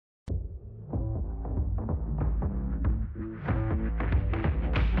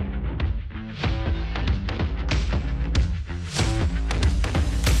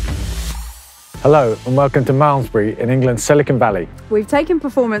Hello and welcome to Malmesbury in England's Silicon Valley. We've taken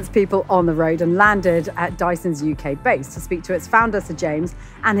performance people on the road and landed at Dyson's UK base to speak to its founder, Sir James,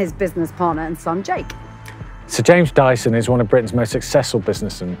 and his business partner and son, Jake. Sir James Dyson is one of Britain's most successful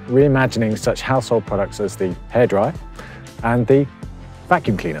businessmen, reimagining such household products as the hairdryer and the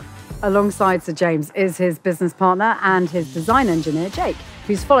vacuum cleaner. Alongside Sir James is his business partner and his design engineer, Jake,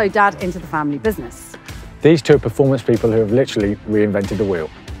 who's followed Dad into the family business. These two are performance people who have literally reinvented the wheel.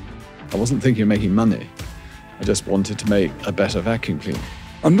 I wasn't thinking of making money. I just wanted to make a better vacuum cleaner.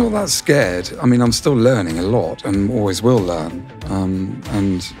 I'm not that scared. I mean, I'm still learning a lot and always will learn.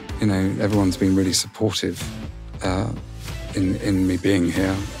 And, you know, everyone's been really supportive in me being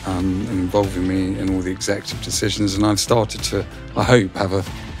here and involving me in all the executive decisions. And I've started to, I hope, have a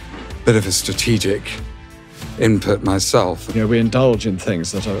bit of a strategic input myself. You know, we indulge in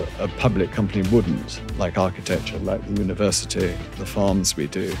things that a public company wouldn't, like architecture, like the university, the farms we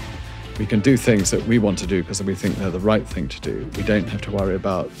do. We can do things that we want to do because we think they're the right thing to do. We don't have to worry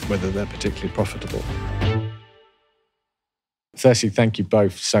about whether they're particularly profitable. Firstly, thank you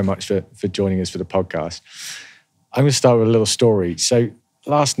both so much for joining us for the podcast. I'm going to start with a little story. So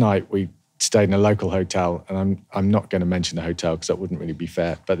last night we stayed in a local hotel, and I'm not going to mention the hotel because that wouldn't really be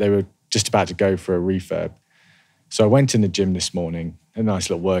fair, but they were just about to go for a refurb. So I went in the gym this morning, a nice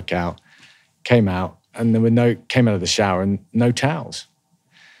little workout, came out, and came out of the shower and no towels.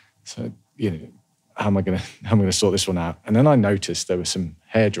 So, you know, how am I going to sort this one out? And then I noticed there were some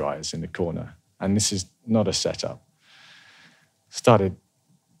hairdryers in the corner, and this is not a setup. Started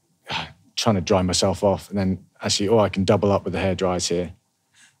trying to dry myself off, and then actually, I can double up with the hairdryers here.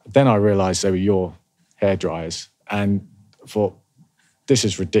 Then I realised they were your hairdryers, and thought, this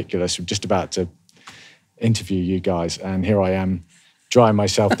is ridiculous. We're just about to interview you guys, and here I am drying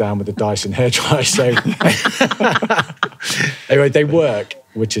myself down with the Dyson hairdryer. So anyway, they work,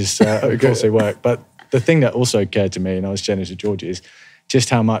 which is, of course they work. But the thing that also occurred to me, and I was generous with Georgie, is just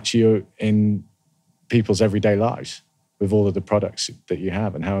how much you're in people's everyday lives with all of the products that you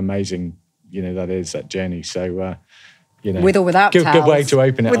have, and how amazing, you know, that is, that journey. So, you know, with or without towels. Good way to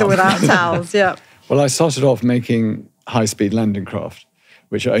open it with up. Or without towels, yeah. Well, I started off making high-speed landing craft,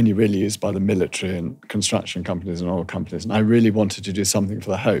 which are only really used by the military and construction companies and oil companies. And I really wanted to do something for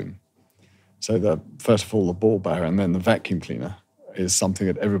the home. So first of all, the ball bearer and then the vacuum cleaner is something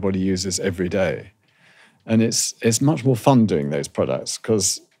that everybody uses every day. And it's much more fun doing those products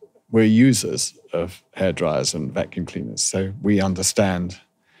because we're users of hairdryers and vacuum cleaners. So we understand,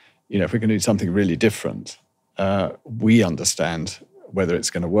 you know, if we can do something really different, we understand whether it's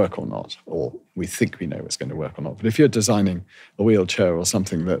going to work or not, or we think we know it's going to work or not. But if you're designing a wheelchair or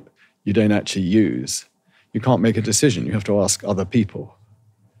something that you don't actually use, you can't make a decision. You have to ask other people.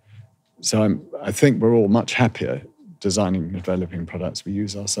 So I think we're all much happier designing and developing products we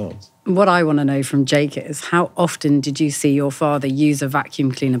use ourselves. What I want to know from Jake is, how often did you see your father use a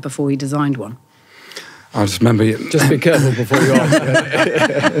vacuum cleaner before he designed one? I just remember... Just be careful before you answer.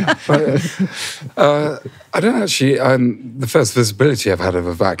 I don't actually... the first visibility I've had of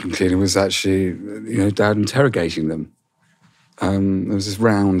a vacuum cleaner was actually, you know, Dad interrogating them. There was this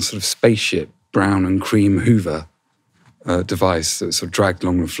round sort of spaceship, brown and cream Hoover device that sort of dragged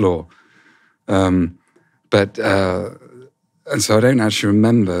along the floor. And so I don't actually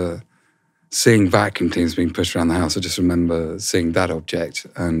remember seeing vacuum cleaners being pushed around the house. I just remember seeing that object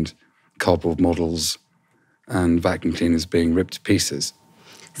and cardboard models and vacuum cleaners being ripped to pieces.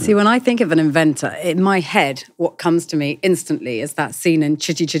 See, when I think of an inventor, in my head, what comes to me instantly is that scene in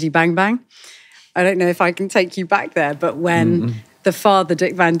Chitty Chitty Bang Bang. I don't know if I can take you back there, but when the father,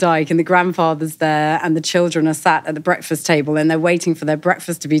 Dick Van Dyke, and the grandfather's there, and the children are sat at the breakfast table and they're waiting for their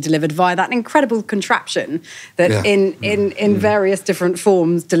breakfast to be delivered via that incredible contraption that in various different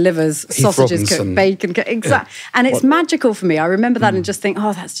forms delivers sausages, cooked, bacon, exactly. Yeah. And it's magical for me. I remember that and just think,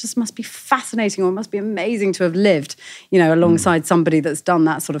 oh, that just must be fascinating, or it must be amazing to have lived, you know, alongside somebody that's done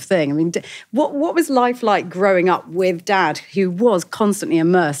that sort of thing. I mean, what was life like growing up with Dad, who was constantly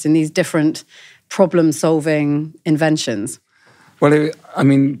immersed in these different problem-solving inventions? Well, I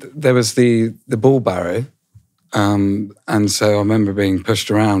mean, there was the ball barrow, and so I remember being pushed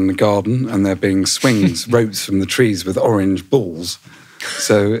around the garden and there being swings, ropes from the trees with orange balls.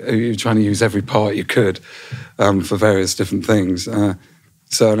 So you're trying to use every part you could for various different things.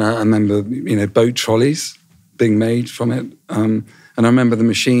 So I remember, you know, boat trolleys being made from it. And I remember the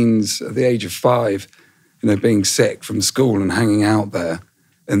machines at the age of 5, you know, being sick from school and hanging out there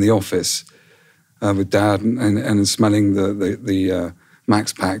in the office with Dad and smelling the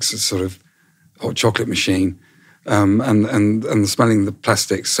Max Packs, sort of hot chocolate machine, and smelling the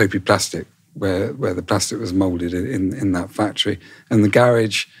plastic, soapy plastic, where the plastic was moulded in that factory. And the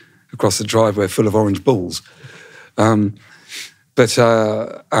garage across the driveway full of orange balls. But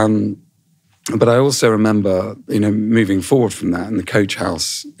I also remember, moving forward from that in the coach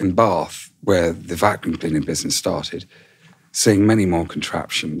house in Bath, where the vacuum cleaning business started, seeing many more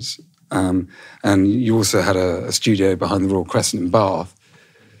contraptions. And you also had a studio behind the Royal Crescent in Bath,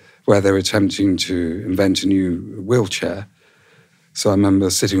 where they were attempting to invent a new wheelchair. So I remember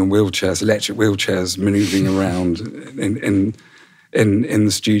sitting on wheelchairs, electric wheelchairs, manoeuvring around in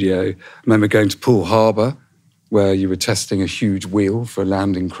the studio. I remember going to Poole Harbour, where you were testing a huge wheel for a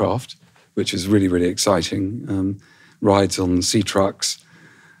landing craft, which is really, really exciting. Rides on sea trucks.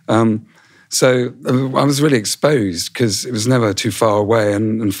 So I was really exposed because it was never too far away.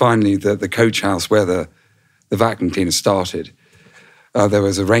 And finally, the coach house where the vacuum cleaner started, there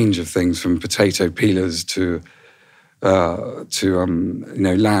was a range of things from potato peelers to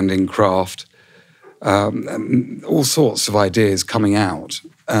landing craft, and all sorts of ideas coming out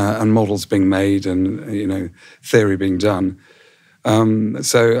and models being made and theory being done.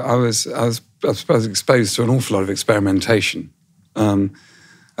 So I was exposed to an awful lot of experimentation, and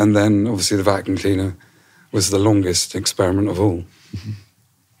then obviously the vacuum cleaner was the longest experiment of all.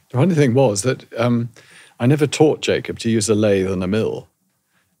 The funny thing was that I never taught Jacob to use a lathe and a mill,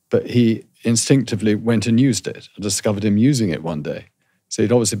 but he instinctively went and used it. I discovered him using it one day. So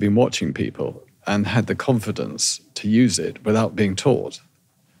he'd obviously been watching people and had the confidence to use it without being taught.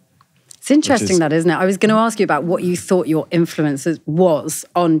 It's interesting that, isn't it? I was going to ask you about what you thought your influence was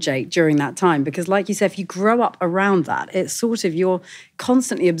on Jake during that time, because like you said, if you grow up around that, it's sort of, you're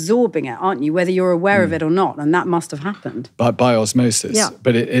constantly absorbing it, aren't you? Whether you're aware of it or not, and that must have happened. By osmosis. Yeah.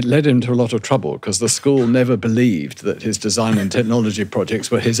 But it led him to a lot of trouble because the school never believed that his design and technology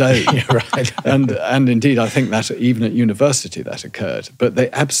projects were his own. Right. And indeed, I think that even at university that occurred. But they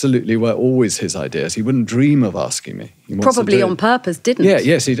absolutely were always his ideas. He wouldn't dream of asking me. Probably on purpose, didn't? Yeah,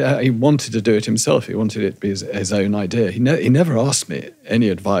 yes, he wanted to do it himself. He wanted it to be his own idea. He never asked me any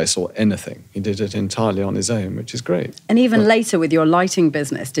advice or anything. He did it entirely on his own, which is great. And even later with your lighting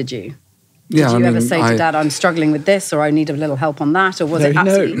business, did you? Yeah, did you ever say to Dad, I'm struggling with this, or I need a little help on that, or was it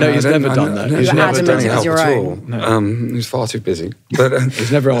absolutely... No, he's never done that. He's never done it help your at own. all. No. He was far too busy. But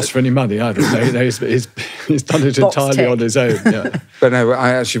he's never asked for any money either. No, he's done it entirely on his own. Yeah. But no,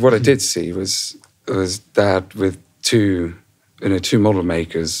 what I did see was Dad with two model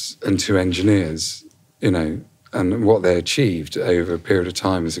makers and two engineers, and what they achieved over a period of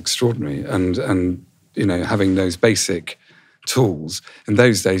time is extraordinary. And having those basic tools. In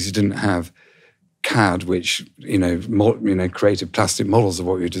those days, you didn't have CAD, which created plastic models of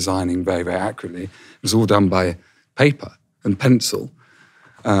what you're designing very, very accurately. It was all done by paper and pencil,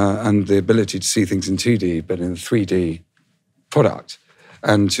 and the ability to see things in 2D, but in a 3D product,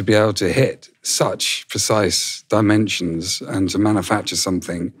 and to be able to hit such precise dimensions and to manufacture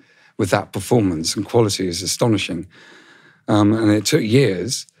something with that performance and quality is astonishing. And it took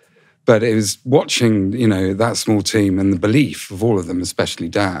years. But it was watching, that small team and the belief of all of them, especially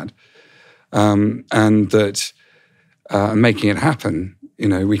Dad, and that making it happen.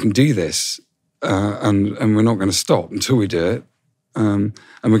 We can do this, and we're not going to stop until we do it, and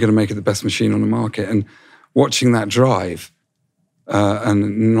we're going to make it the best machine on the market. And watching that drive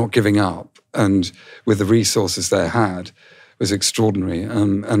and not giving up, and with the resources they had, was extraordinary.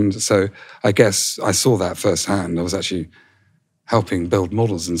 And so I guess I saw that firsthand. I was actually helping build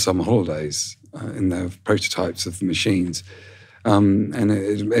models in summer holidays in their prototypes of the machines. And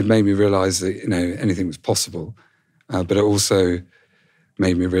it made me realise that, anything was possible. But it also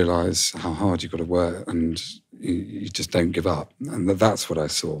made me realise how hard you've got to work and you just don't give up. And that's what I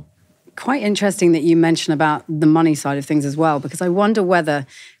saw. Quite interesting that you mention about the money side of things as well, because I wonder whether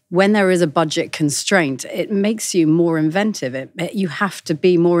when there is a budget constraint, it makes you more inventive. You have to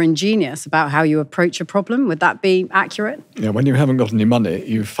be more ingenious about how you approach a problem. Would that be accurate? Yeah, when you haven't got any money,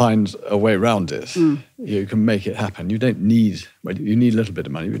 you find a way around it. You can make it happen. You need a little bit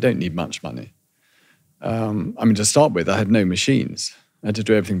of money. You don't need much money. To start with, I had no machines. I had to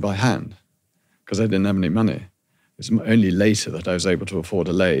do everything by hand because I didn't have any money. It's only later that I was able to afford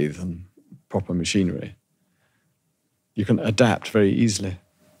a lathe and proper machinery. You can adapt very easily.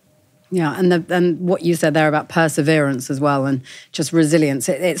 Yeah, and what you said there about perseverance as well and just resilience,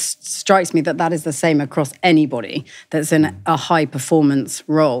 it strikes me that is the same across anybody that's in a high-performance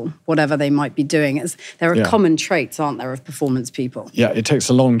role, whatever they might be doing. There are common traits, aren't there, of performance people? Yeah, it takes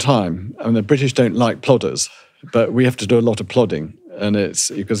a long time. The British don't like plodders, but we have to do a lot of plodding. And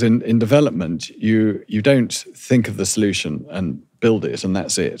it's because in development, you don't think of the solution and build it and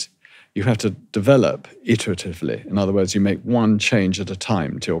that's it. You have to develop iteratively. In other words, you make one change at a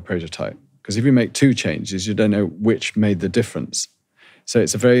time to your prototype. Because if you make two changes, you don't know which made the difference. So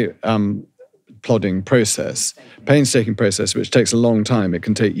it's a very plodding process, painstaking process, which takes a long time. It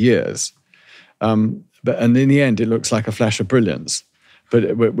can take years. And in the end, it looks like a flash of brilliance,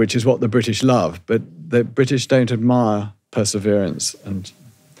 which is what the British love. But the British don't admire perseverance and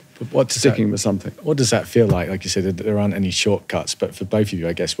sticking with something. What does that feel like? Like you said, there aren't any shortcuts, but for both of you,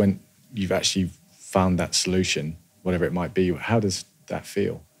 I guess, when you've actually found that solution, whatever it might be, how does that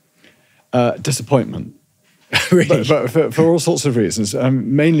feel? Disappointment. Really? But for all sorts of reasons,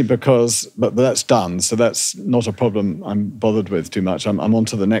 mainly because, but that's done, so that's not a problem I'm bothered with too much. I'm on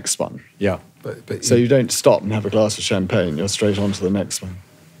to the next one. Yeah. But so you don't stop and have a glass of champagne, you're straight on to the next one.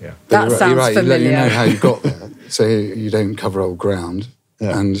 Yeah. That sounds right. familiar. You know how you got there, so you don't cover old ground,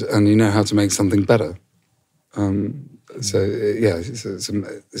 and you know how to make something better. It's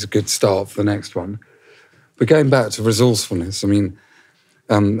a good start for the next one. But going back to resourcefulness, I mean,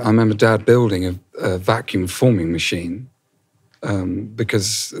 I remember Dad building a vacuum forming machine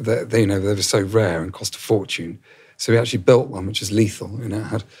because they were so rare and cost a fortune. So we actually built one which is lethal. It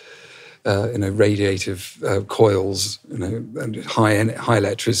had radiative coils, and high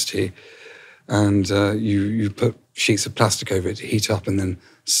electricity, and you put sheets of plastic over it to heat up, and then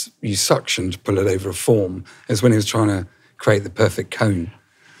you suction to pull it over a form. It's when he was trying to create the perfect cone.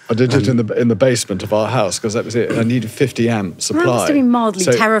 I did it in the basement of our house because that was it. I needed 50 amp supply. That must have been mildly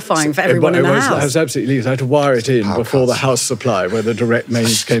terrifying for everyone in the house. It was absolutely legal. I had to wire it in before the house supply, where the direct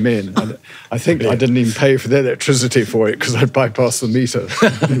mains came in. And I think I didn't even pay for the electricity for it because I'd bypassed the meter.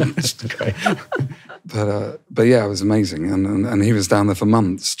 But yeah, it was amazing. And he was down there for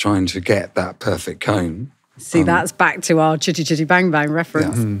months trying to get that perfect cone. See, that's back to our chitty chitty bang bang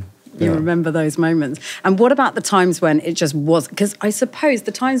reference. Yeah. You remember those moments. And what about the times when it just was? Because I suppose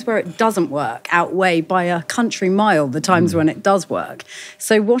the times where it doesn't work outweigh by a country mile the times when it does work.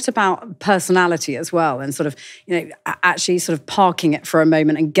 So what about personality as well, and sort of, actually sort of parking it for a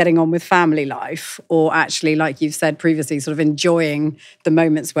moment and getting on with family life, or actually, like you've said previously, sort of enjoying the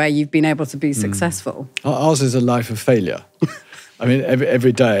moments where you've been able to be successful? Ours is a life of failure. I mean,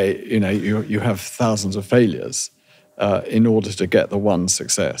 every day, you have thousands of failures in order to get the one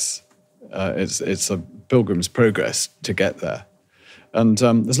success. It's a pilgrim's progress to get there. And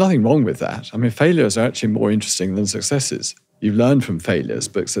there's nothing wrong with that. I mean, failures are actually more interesting than successes. You learn from failures,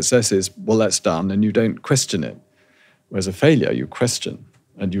 but success is, well, that's done, and you don't question it. Whereas a failure, you question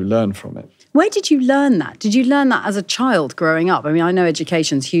and you learn from it. Where did you learn that? Did you learn that as a child growing up? I mean, I know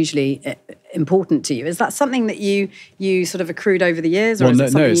education's hugely important to you. Is that something that you sort of accrued over the years, or is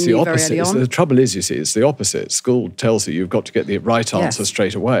it something it's you the knew very opposite. early on? The trouble is, you see, it's the opposite. School tells you you've got to get the right answer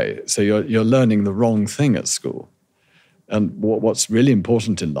straight away. So you're learning the wrong thing at school. And what's really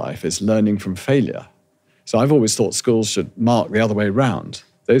important in life is learning from failure. So I've always thought schools should mark the other way round.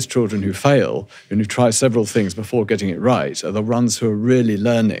 Those children who fail and who try several things before getting it right are the ones who are really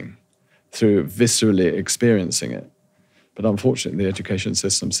learning through viscerally experiencing it. But unfortunately, the education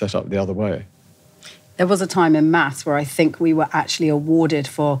system's set up the other way. There was a time in maths where I think we were actually awarded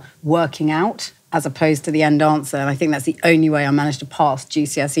for working out as opposed to the end answer. And I think that's the only way I managed to pass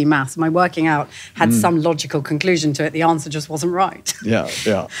GCSE maths. My working out had some logical conclusion to it. The answer just wasn't right. Yeah.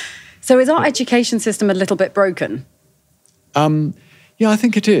 So is our education system a little bit broken? Yeah, I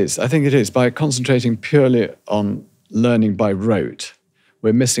think it is. By concentrating purely on learning by rote,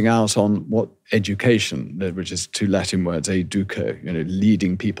 we're missing out on what education, which is two Latin words, educo,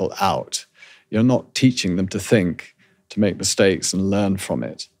 leading people out. You're not teaching them to think, to make mistakes and learn from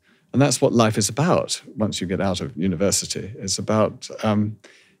it. And that's what life is about once you get out of university. It's about,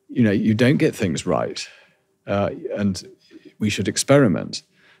 you don't get things right. And we should experiment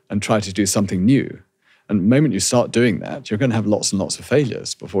and try to do something new. And the moment you start doing that, you're going to have lots and lots of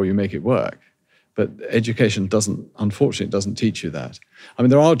failures before you make it work. But education unfortunately doesn't teach you that. I mean,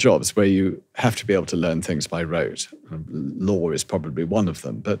 there are jobs where you have to be able to learn things by rote. Law is probably one of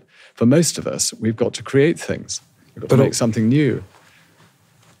them. But for most of us, we've got to create things. We've got to make something new.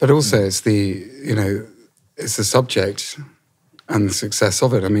 But also it's it's the subject and the success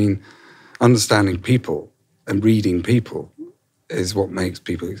of it. I mean, understanding people and reading people is what makes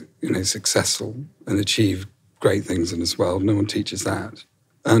people, successful and achieve great things in this world. No one teaches that.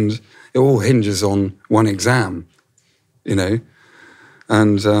 And it all hinges on one exam,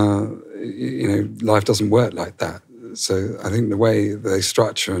 and, life doesn't work like that. So I think the way they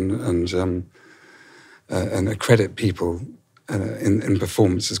structure and accredit people in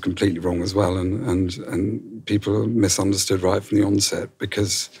performance is completely wrong as well. And people are misunderstood right from the onset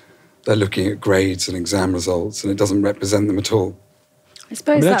because they're looking at grades and exam results and it doesn't represent them at all. I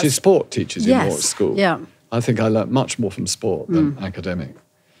suppose actually sport teaches you more at school. Yeah. I think I learnt much more from sport than academic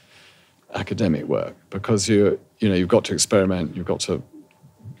work, because you you've got to experiment. You've got to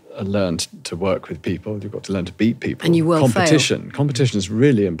learn to work with people. You've got to learn to beat people. And you will fail. Competition is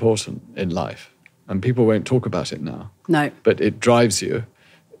really important in life. And people won't talk about it now. No. But it drives you.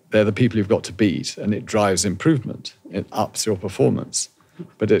 They're the people you've got to beat, and it drives improvement. It ups your performance.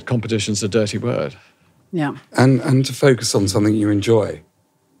 But competition's a dirty word. Yeah. And to focus on something you enjoy,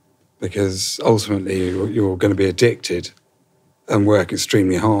 because ultimately you're going to be addicted and work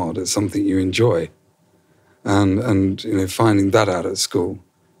extremely hard at something you enjoy. And finding that out at school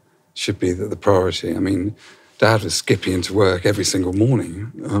should be the priority. I mean, Dad was skipping into work every single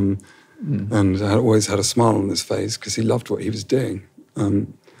morning, and I always had a smile on his face because he loved what he was doing.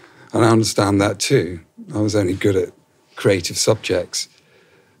 And I understand that too. I was only good at creative subjects,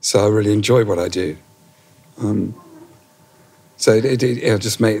 so I really enjoy what I do. So it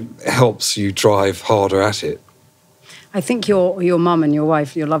just helps you drive harder at it. I think your mum and your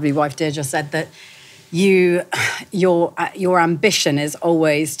wife, your lovely wife Deirdre, said that your ambition is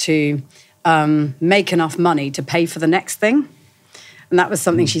always to make enough money to pay for the next thing. And that was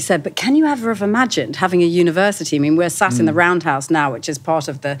something she said. But can you ever have imagined having a university? I mean, we're sat in the Roundhouse now, which is part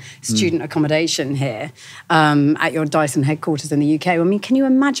of the student accommodation here at your Dyson headquarters in the UK. I mean, can you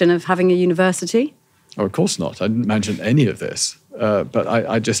imagine of having a university? Oh, of course not. I didn't imagine any of this. But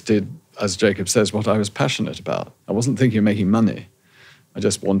I just did, as Jacob says, what I was passionate about. I wasn't thinking of making money. I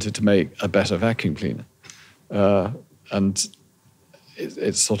just wanted to make a better vacuum cleaner. And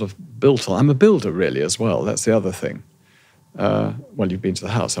it's sort of built on. I'm a builder, really, as well. That's the other thing. Well, you've been to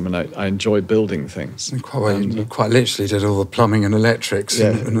the house. I mean, I enjoy building things. Quite literally did all the plumbing and electrics.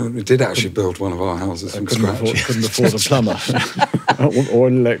 Yeah. And we did actually build one of our houses from scratch. Couldn't afford a plumber or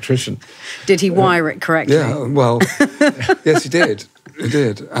an electrician. Did he wire it correctly? Yeah, well, yes, he did. He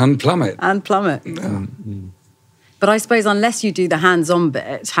did. And plumb it. And plumb it. Yeah. But I suppose unless you do the hands-on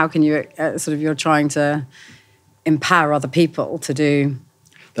bit, how can you you're trying to empower other people to do...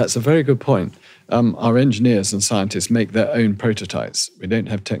 That's a very good point. Our engineers and scientists make their own prototypes. We don't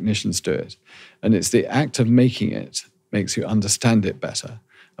have technicians do it. And it's the act of making it makes you understand it better.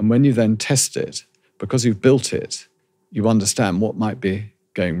 And when you then test it, because you've built it, you understand what might be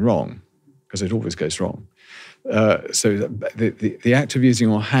going wrong, because it always goes wrong. So the act of using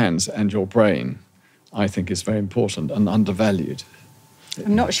your hands and your brain, I think, is very important and undervalued.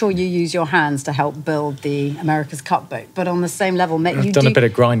 I'm not sure you use your hands to help build the America's Cup boat, but on the same level, I've done a bit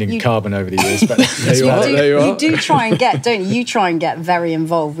of grinding carbon over the years, but you do try and get, don't you? You try and get very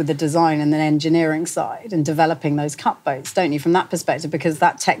involved with the design and the engineering side and developing those cup boats, don't you? From that perspective, because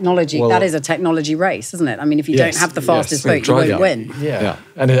that technology, that is a technology race, isn't it? I mean, if you don't have the fastest boat, you won't win. Yeah.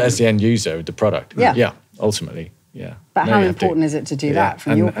 And as the end user of the product, ultimately, yeah. But how important is it to do that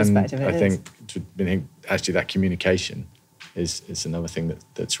from your perspective? I think actually that communication is another thing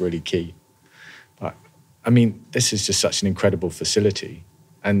that's really key. But I mean, this is just such an incredible facility,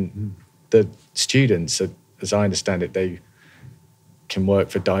 and the students, as I understand it, they can work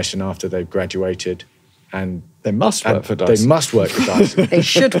for Dyson after they've graduated, and they must work for Dyson. They must work for Dyson. They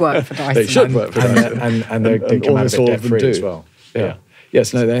should work for Dyson. They should work for Dyson, and they come out of it debt-free as well. Yeah.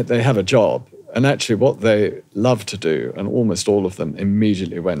 Yes. No. They have a job, and actually, what they love to do, and almost all of them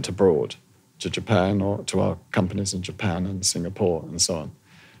immediately went abroad, to Japan or to our companies in Japan and Singapore and so on,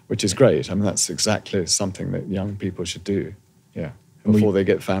 which is great. I mean, that's exactly something that young people should do, before they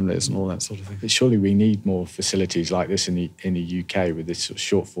get families and all that sort of thing. Surely we need more facilities like this in the UK with this sort of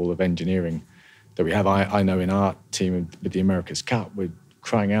shortfall of engineering that we have. I know in our team with the America's Cup, we're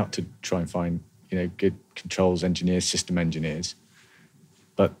crying out to try and find good controls engineers, system engineers,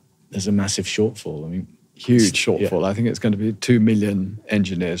 but there's a massive shortfall. I mean, huge shortfall. I think it's going to be 2 million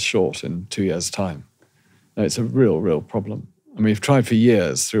engineers short in 2 years' time. No, it's a real problem. I mean, we've tried for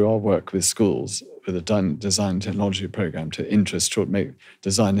years through our work with schools with a design technology program to make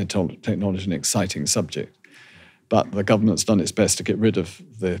design and technology an exciting subject. But the government's done its best to get rid of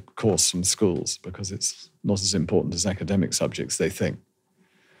the course from schools because it's not as important as academic subjects, they think.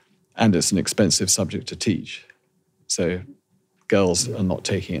 And it's an expensive subject to teach. So girls are not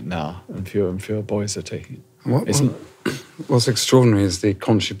taking it now, and fewer boys are taking it. What's extraordinary is the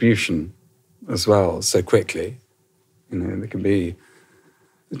contribution as well, so quickly. They can be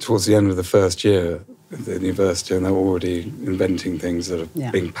towards the end of the first year of the university and they're already inventing things that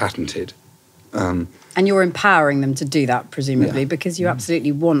are being patented. And you're empowering them to do that, presumably, because you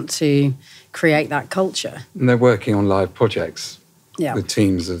absolutely want to create that culture. And they're working on live projects with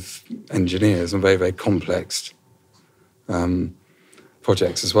teams of engineers and very, very complex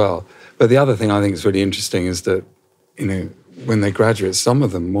projects as well. But the other thing I think is really interesting is that, when they graduate, some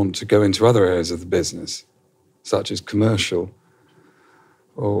of them want to go into other areas of the business, such as commercial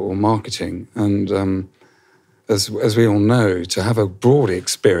or marketing. And as we all know, to have a broad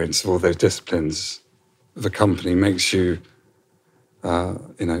experience of all those disciplines of a company makes you, a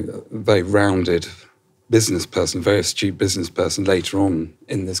very rounded business person, very astute business person later on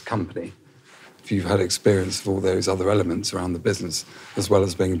in this company. If you've had experience of all those other elements around the business, as well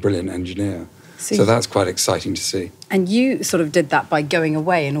as being a brilliant engineer. So that's quite exciting to see. And you sort of did that by going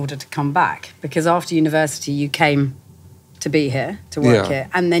away in order to come back, because after university you came to be here, to work here,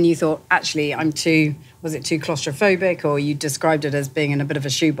 and then you thought, actually, was it too claustrophobic, or you described it as being in a bit of a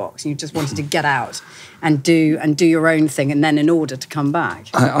shoebox and you just wanted to get out and do your own thing, and then in order to come back?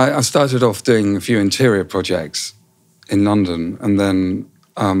 I started off doing a few interior projects in London, and then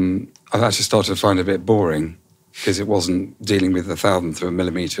I actually started to find it a bit boring, because it wasn't dealing with 1,000th of a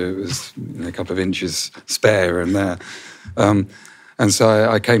millimetre. It was a couple of inches spare in there. And so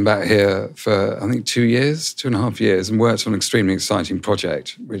I came back here for, I think, 2.5 years, and worked on an extremely exciting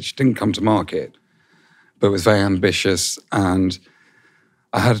project, which didn't come to market, but was very ambitious. And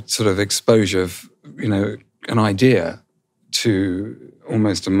I had sort of exposure of, an idea to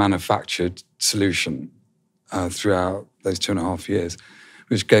almost a manufactured solution throughout those 2.5 years,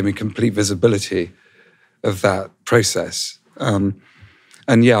 which gave me complete visibility of that process. And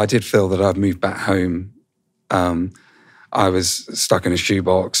I did feel that I'd moved back home. I was stuck in a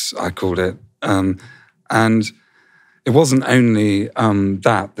shoebox, I called it. And it wasn't only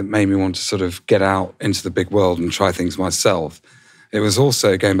that made me want to sort of get out into the big world and try things myself. It was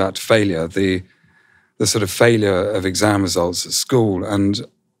also, going back to failure, the sort of failure of exam results at school. And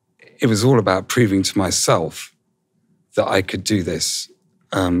it was all about proving to myself that I could do this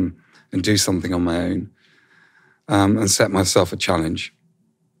and do something on my own. And set myself a challenge.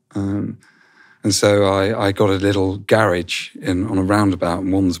 And so I got a little garage on a roundabout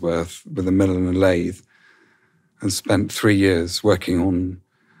in Wandsworth with a mill and a lathe, and spent 3 years working on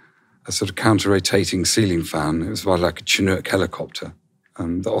a sort of counter-rotating ceiling fan. It was like a Chinook helicopter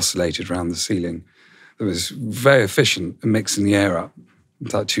that oscillated around the ceiling. It was very efficient at mixing the air up.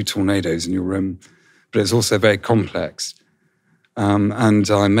 It's like 2 tornadoes in your room. But it's also very complex. And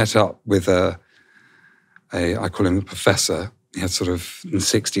I met up with I call him the professor. He had sort of in the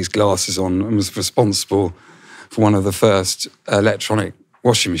 60s glasses on, and was responsible for one of the first electronic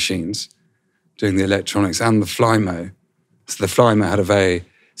washing machines, doing the electronics and the Flymo. So the Flymo had a very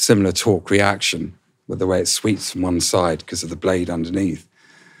similar torque reaction with the way it sweeps from one side because of the blade underneath.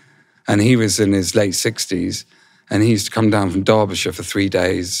 And he was in his late 60s, and he used to come down from Derbyshire for 3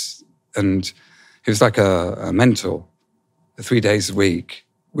 days, and he was like a mentor, 3 days a week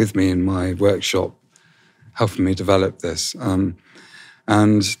with me in my workshop, helping me develop this.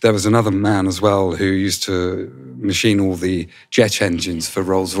 And there was another man as well who used to machine all the jet engines for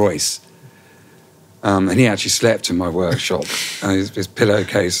Rolls-Royce. And he actually slept in my workshop. His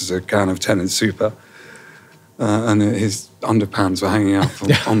pillowcase was a can of Tennant Super. And his underpants were hanging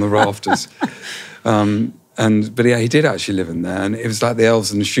up on the rafters. But he did actually live in there. And it was like the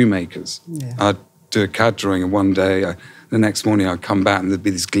elves and the shoemakers. Yeah. I'd do a CAD drawing, and one day, the next morning I'd come back and there'd be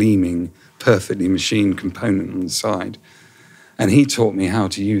this gleaming, perfectly machined component on the side. And he taught me how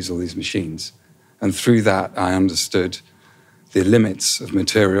to use all these machines. And through that, I understood the limits of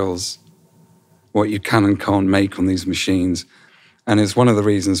materials, what you can and can't make on these machines. And it's one of the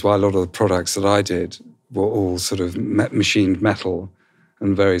reasons why a lot of the products that I did were all sort of machined metal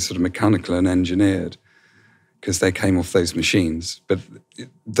and very sort of mechanical and engineered, because they came off those machines. But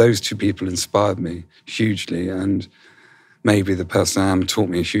those two people inspired me hugely, and maybe the person I am taught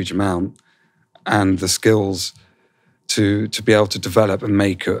me a huge amount, and the skills to be able to develop and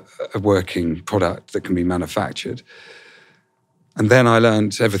make a working product that can be manufactured. And then I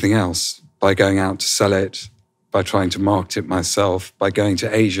learned everything else by going out to sell it, by trying to market it myself, by going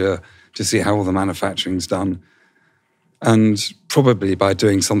to Asia to see how all the manufacturing's done. And probably by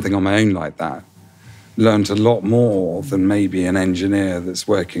doing something on my own like that, learned a lot more than maybe an engineer that's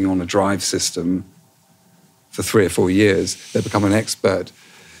working on a drive system for 3 or 4 years. They become an expert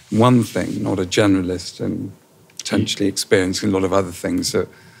in one thing, not a generalist, and potentially experiencing a lot of other things that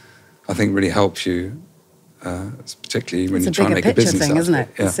I think really helps you, particularly when you're trying to make a business thing, isn't it?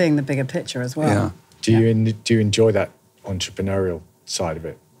 Yeah. Seeing the bigger picture as well. Yeah. Do you enjoy that entrepreneurial side of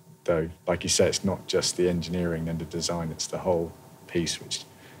it, though? Like you said, it's not just the engineering and the design; it's the whole piece. Which,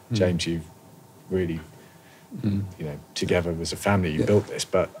 James, you've really, together as a family, you built this.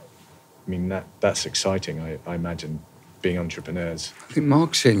 But I mean, that's exciting. I imagine being entrepreneurs. I think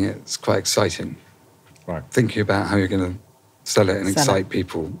marketing it's quite exciting. Right. Thinking about how you're going to sell it and excite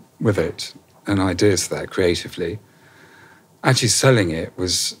people with it, and ideas for that creatively. Actually, selling it I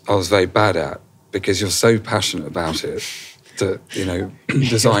was very bad at, because you're so passionate about it that,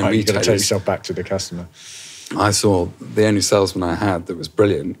 design You've got to retailers. take yourself back to the customer. I saw the only salesman I had that was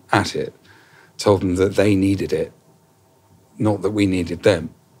brilliant at it told them that they needed it, not that we needed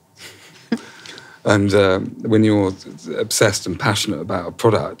them. And when you're obsessed and passionate about a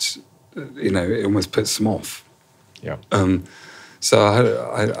product, it almost puts them off. Yeah. So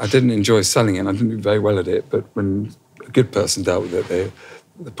I didn't enjoy selling it, and I didn't do very well at it. But when a good person dealt with it,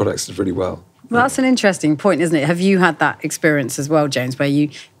 the products did really well. Well, that's an interesting point, isn't it? Have you had that experience as well, James, where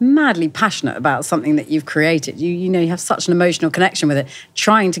you're madly passionate about something that you've created? You have such an emotional connection with it,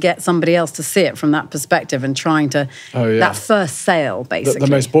 trying to get somebody else to see it from that perspective and trying to, that first sale, basically.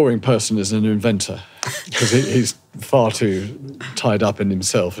 The most boring person is an inventor because he's far too tied up in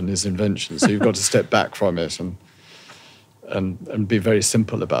himself and his invention. So you've got to step back from it and be very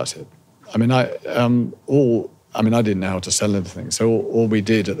simple about it. I mean, I didn't know how to sell anything. So all we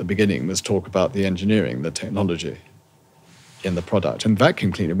did at the beginning was talk about the engineering, the technology in the product. And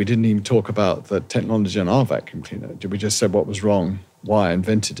vacuum cleaner, we didn't even talk about the technology in our vacuum cleaner. We just said what was wrong, why I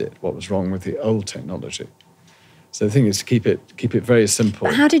invented it, what was wrong with the old technology. So the thing is to keep it very simple.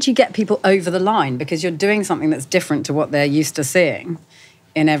 But how did you get people over the line? Because you're doing something that's different to what they're used to seeing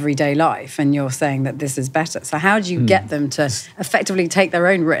in everyday life, and you're saying that this is better. So how do you get them to effectively take their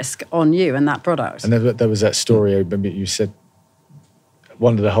own risk on you and that product? And there was that story, remember you said,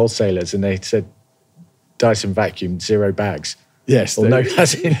 one of the wholesalers, and they said, Dyson vacuum, 0 bags. Yes. Or no,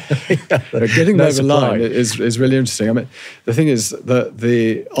 as in, getting no over the line supply. is really interesting. I mean, the thing is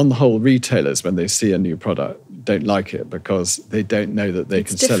that on the whole, retailers, when they see a new product, don't like it because they don't know that they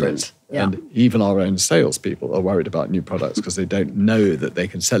can sell it. Yeah. And even our own salespeople are worried about new products because they don't know that they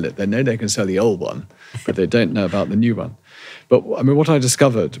can sell it. They know they can sell the old one, but they don't know about the new one. But I mean, what I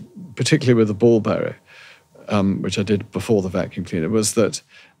discovered, particularly with the ball bearer, which I did before the vacuum cleaner, was that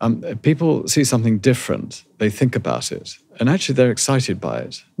people see something different. They think about it, and actually they're excited by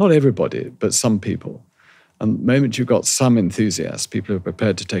it. Not everybody, but some people. And the moment you've got some enthusiasts, people who are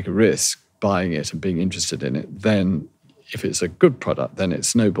prepared to take a risk buying it and being interested in it, then if it's a good product, then it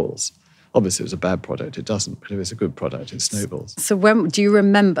snowballs. Obviously, if it's a bad product, it doesn't. But if it's a good product, it snowballs. So do you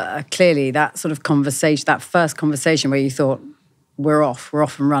remember clearly that sort of conversation, that first conversation where you thought, we're off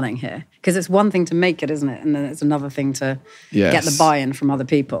and running here? Because it's one thing to make it, isn't it? And then it's another thing to get the buy-in from other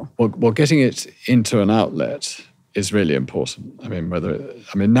people. Well, getting it into an outlet is really important. I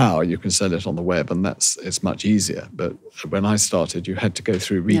mean, now you can sell it on the web, and it's much easier. But when I started, you had to go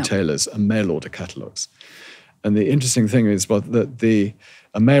through retailers and mail order catalogues. And the interesting thing is that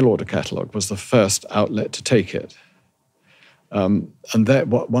a mail order catalogue was the first outlet to take it. And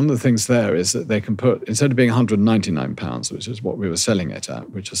one of the things there is that they can put, instead of being £199, which is what we were selling it at,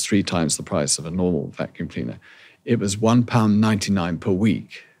 which was 3 times the price of a normal vacuum cleaner, it was £1.99 per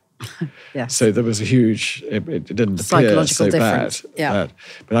week. Yes. So there was a huge, it didn't appear psychological so difference. bad.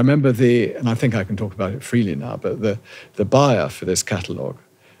 But I remember and I think I can talk about it freely now, but the buyer for this catalogue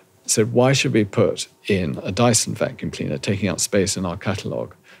said, why should we put in a Dyson vacuum cleaner taking up space in our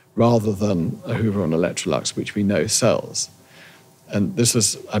catalogue rather than a Hoover and Electrolux, which we know sells? And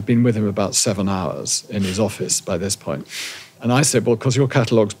I've been with him about 7 hours in his office by this point. And I said, well, because your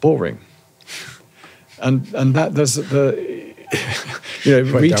catalogue's boring. And that there's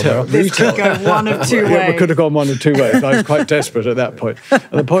retail. This could go one of two ways. It could have gone one of two ways. I was quite desperate at that point.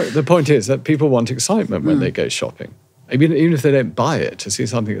 And the point is that people want excitement when they go shopping. Even if they don't buy it, to see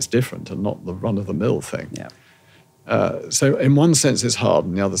something that's different and not the run-of-the-mill thing. Yeah. So in one sense it's hard,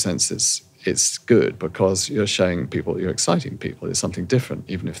 in the other sense it's good because you're showing people, you're exciting people. It's something different,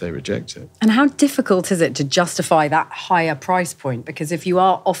 even if they reject it. And how difficult is it to justify that higher price point? Because if you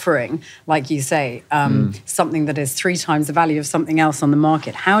are offering, like you say, something that is 3 times the value of something else on the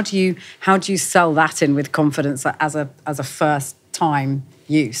market, how do you sell that in with confidence as a first time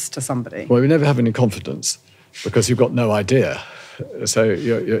use to somebody? Well, we never have any confidence because you've got no idea. So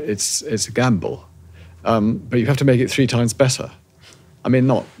it's a gamble. But you have to make it 3 times better. I mean,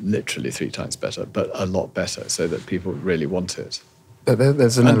 not literally 3 times better, but a lot better so that people really want it. But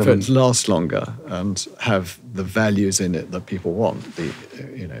there's an and element. for it to last longer and have the values in it that people want.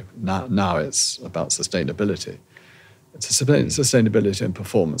 Now it's about sustainability. It's sustainability and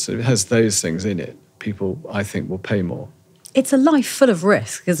performance. If it has those things in it, people, I think, will pay more. It's a life full of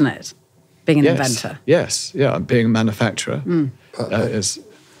risk, isn't it? Being an inventor. Yes, yeah. Being a manufacturer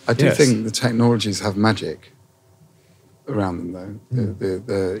I do think the technologies have magic around them,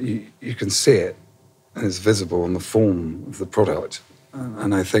 though. You can see it, and it's visible in the form of the product.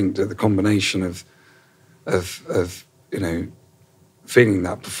 And I think that the combination of feeling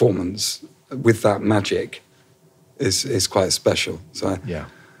that performance with that magic is quite special. So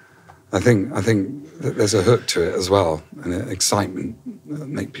I think that there's a hook to it as well, and excitement that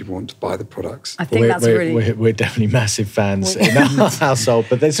make people want to buy the products. I think we're definitely massive fans in our household,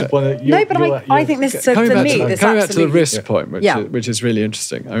 but this is one of I think this. So for me, this coming back to the absolutely risk point, which is really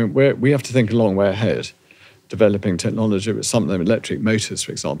interesting. I mean, we have to think a long way ahead. Developing technology with some of them, electric motors,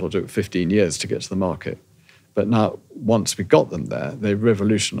 for example, took 15 years to get to the market. But now, once we got them there, they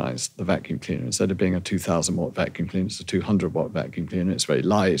revolutionised the vacuum cleaner. Instead of being a 2,000-watt vacuum cleaner, it's a 200-watt vacuum cleaner. It's very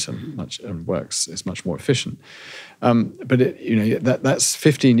light and works. It's much more efficient. But that's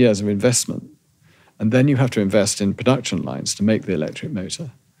 15 years of investment, and then you have to invest in production lines to make the electric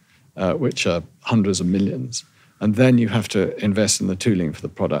motor, which are hundreds of millions. And then you have to invest in the tooling for the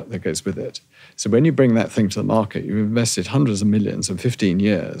product that goes with it. So when you bring that thing to the market, you've invested hundreds of millions in 15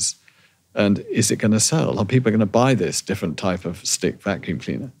 years. And is it going to sell? Are people going to buy this different type of stick vacuum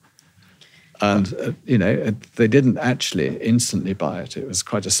cleaner? And, they didn't actually instantly buy it. It was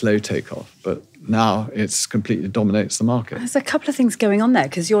quite a slow takeoff. But now it's completely dominates the market. There's a couple of things going on there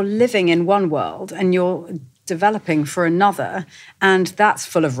because you're living in one world and you're developing for another, and that's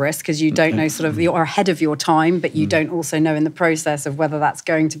full of risk because you don't know you're ahead of your time, but you don't also know in the process of whether that's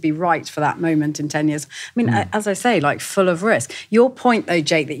going to be right for that moment in 10 years. I mean, as I say, like full of risk. Your point though,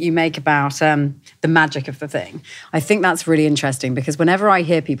 Jake, that you make about the magic of the thing, I think that's really interesting because whenever I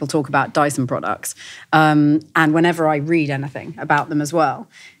hear people talk about Dyson products and whenever I read anything about them as well,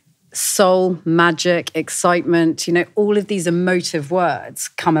 soul, magic, excitement, all of these emotive words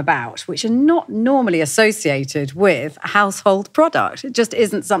come about, which are not normally associated with a household product. It just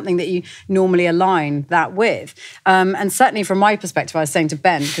isn't something that you normally align that with. And certainly from my perspective, I was saying to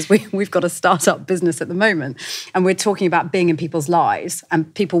Ben, because we've got a startup business at the moment, and we're talking about being in people's lives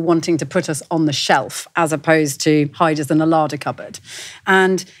and people wanting to put us on the shelf as opposed to hide us in a larder cupboard.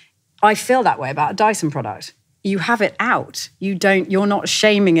 And I feel that way about a Dyson product. You have it out. You're not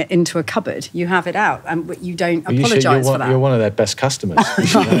shaming it into a cupboard. You have it out, and you don't apologise for that. You're one of their best customers.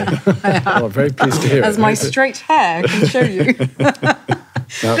 I'm very pleased to hear it. As my straight hair can show you.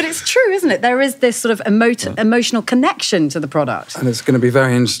 But it's true, isn't it? There is this sort of emotional connection to the product. And it's going to be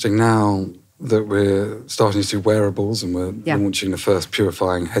very interesting now that we're starting to do wearables and we're launching the first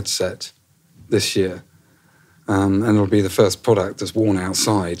purifying headset this year. And it'll be the first product that's worn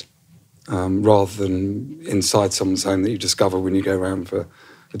outside. Rather than inside someone's home that you discover when you go around for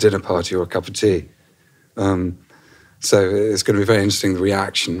a dinner party or a cup of tea. So it's going to be very interesting, the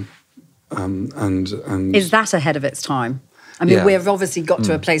reaction. And is that ahead of its time? I mean, we've obviously got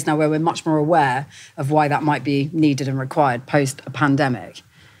to a place now where we're much more aware of why that might be needed and required post a pandemic.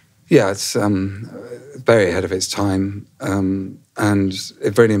 Yeah, it's very ahead of its time. And it's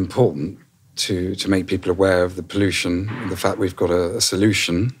very important to make people aware of the pollution and the fact we've got a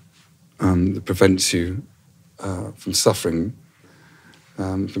solution that prevents you from suffering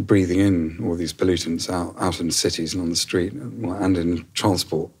from breathing in all these pollutants out in cities and on the street and in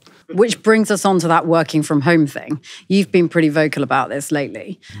transport. Which brings us on to that working from home thing. You've been pretty vocal about this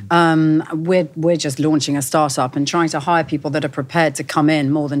lately. We're just launching a startup, and trying to hire people that are prepared to come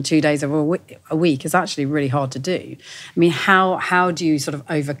in more than 2 days a week is actually really hard to do. I mean, how do you sort of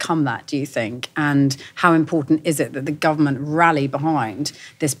overcome that, do you think? And how important is it that the government rally behind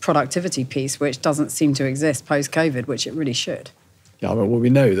this productivity piece, which doesn't seem to exist post-COVID, which it really should? Yeah, well, we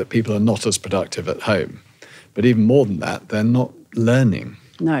know that people are not as productive at home. But even more than that, they're not learning.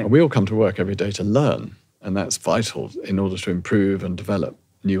 No. And we all come to work every day to learn, and that's vital in order to improve and develop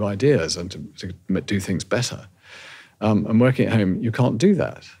new ideas and to do things better. And working at home, you can't do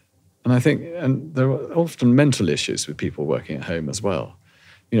that. And I think, and there are often mental issues with people working at home as well.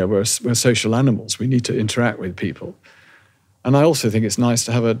 We're social animals. We need to interact with people. And I also think it's nice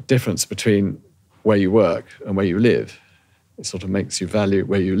to have a difference between where you work and where you live. It sort of makes you value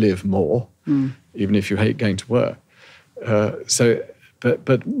where you live more, even if you hate going to work.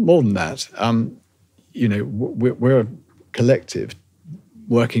 But more than that, we're a collective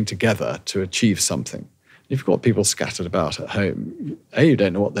working together to achieve something. If you've got people scattered about at home, A, you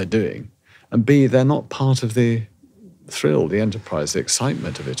don't know what they're doing, and B, they're not part of the thrill, the enterprise, the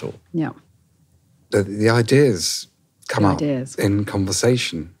excitement of it all. Yeah. The ideas come up in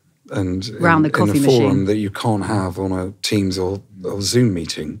conversation and around the coffee in a machine. forum that you can't have on a Teams or Zoom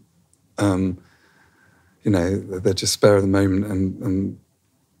meeting. They're just spur of the moment and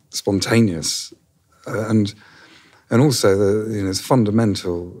spontaneous, and also there's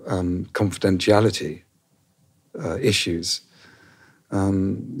fundamental confidentiality issues.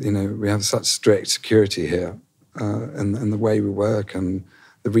 We have such strict security here, and the way we work and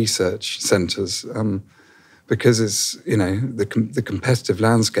the research centres, because it's the competitive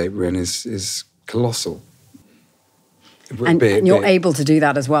landscape we're in is colossal. And you're able to do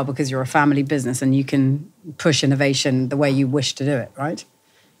that as well because you're a family business and you can push innovation the way you wish to do it, right?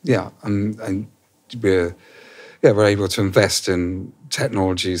 Yeah, and we're able to invest in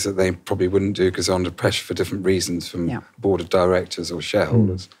technologies that they probably wouldn't do because they're under pressure for different reasons from board of directors or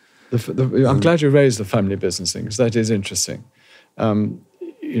shareholders. I'm glad you raised the family business thing because that is interesting.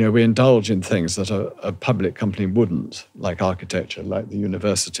 We indulge in things that a public company wouldn't, like architecture, like the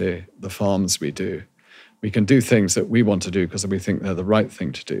university, the farms we do. We can do things that we want to do because we think they're the right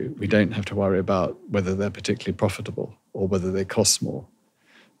thing to do. We don't have to worry about whether they're particularly profitable or whether they cost more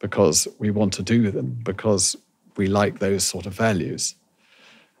because we want to do them, because we like those sort of values.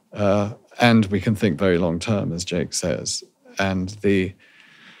 And we can think very long term, as Jake says. And the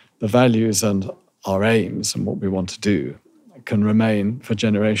values and our aims and what we want to do can remain for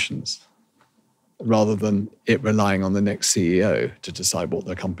generations, rather than it relying on the next CEO to decide what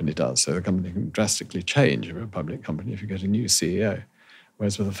the company does. So the company can drastically change if you're a public company if you get a new CEO.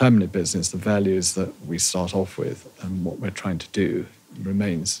 Whereas with a family business, the values that we start off with and what we're trying to do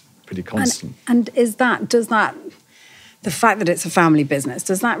remains pretty constant. And does that, the fact that it's a family business,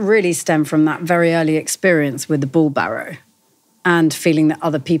 does that really stem from that very early experience with the bull barrow and feeling that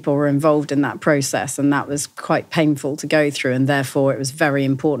other people were involved in that process and that was quite painful to go through, and therefore it was very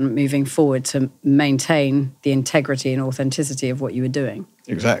important moving forward to maintain the integrity and authenticity of what you were doing?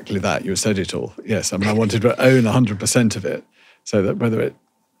 Exactly that. You said it all. Yes, I wanted to own 100% of it so that whether it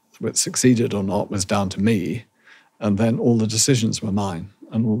succeeded or not was down to me, and then all the decisions were mine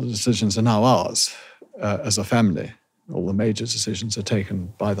and all the decisions are now ours as a family. All the major decisions are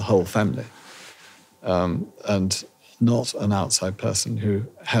taken by the whole family. And not an outside person who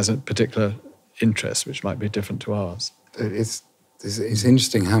has a particular interest which might be different to ours. It's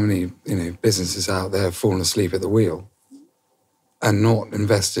interesting how many businesses out there have fallen asleep at the wheel and not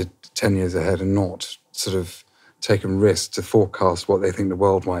invested 10 years ahead and not sort of taken risks to forecast what they think the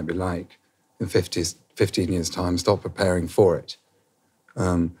world might be like in 15 years' time, start preparing for it.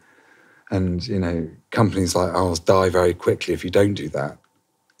 And companies like ours die very quickly if you don't do that.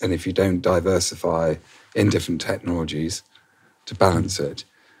 And if you don't diversify in different technologies to balance it.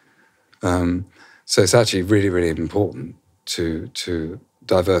 So it's actually really, really important to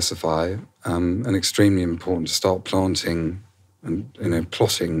diversify and extremely important to start planting and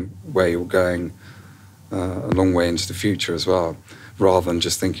plotting where you're going a long way into the future as well, rather than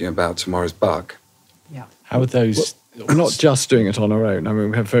just thinking about tomorrow's buck. Yeah. How are those... We're not just doing it on our own.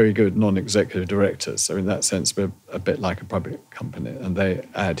 We have very good non-executive directors. So in that sense, we're a bit like a public company, and they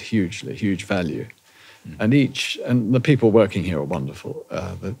add huge value. And the people working here are wonderful.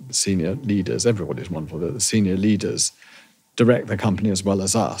 The senior leaders, everybody's wonderful. The senior leaders direct the company as well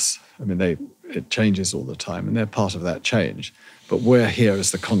as us. It changes all the time, and they're part of that change. But we're here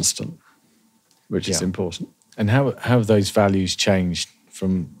as the constant, which is important. And how have those values changed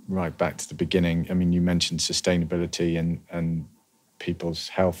from right back to the beginning? You mentioned sustainability and people's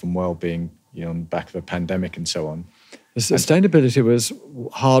health and well-being, on the back of a pandemic and so on. The sustainability was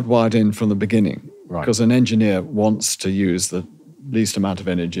hardwired in from the beginning, right? Because an engineer wants to use the least amount of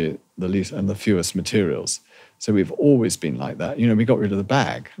energy, and the fewest materials. So we've always been like that. We got rid of the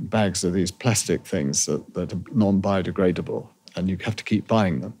bag. Bags are these plastic things that are non-biodegradable, and you have to keep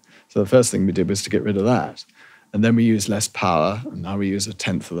buying them. So the first thing we did was to get rid of that. And then we use less power, and now we use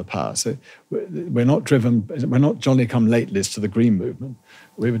 1/10 of the power. So we're not Johnny-come-latelys to the green movement.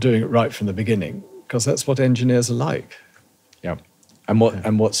 We were doing it right from the beginning, because that's what engineers are like. Yeah. And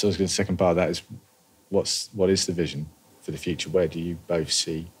what's the second part of that is, what is the vision for the future? Where do you both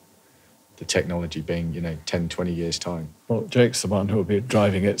see the technology being, 10, 20 years' time? Well, Jake's the one who will be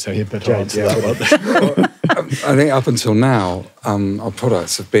driving it, so he'd better answer that one. I think up until now, our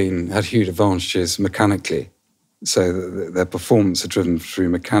products have had huge advantages mechanically. So their performance are driven through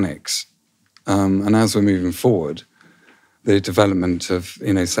mechanics. And as we're moving forward, the development of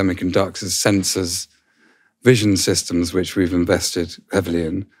semiconductors, sensors, vision systems, which we've invested heavily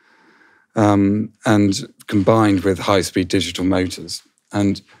in, and combined with high-speed digital motors.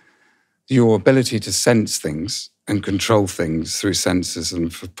 And your ability to sense things and control things through sensors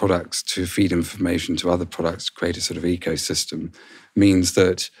and for products to feed information to other products to create a sort of ecosystem means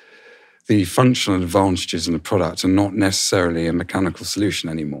that the functional advantages in a product are not necessarily a mechanical solution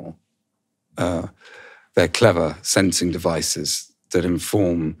anymore. They're clever sensing devices that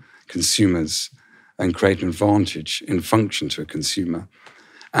inform consumers and create an advantage in function to a consumer,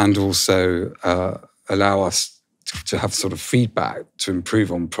 and also allow us to have sort of feedback to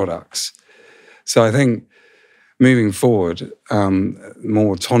improve on products. So I think moving forward,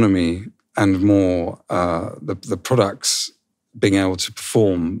 more autonomy and more the products being able to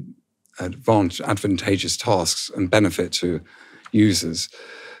perform advantageous tasks and benefit to users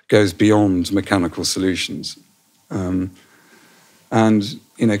goes beyond mechanical solutions. And,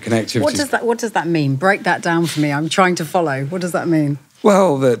 connectivity... What does that mean? Break that down for me. I'm trying to follow. What does that mean?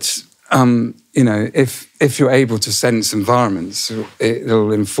 Well, that, if you're able to sense environments,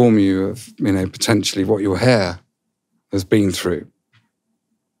 it'll inform you of, potentially what your hair has been through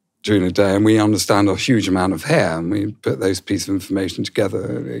during the day. And we understand a huge amount of hair, and we put those pieces of information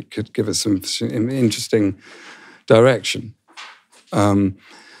together. It could give us some interesting direction.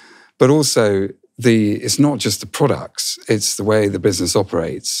 But also, it's not just the products, it's the way the business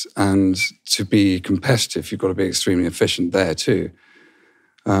operates. And to be competitive, you've got to be extremely efficient there too.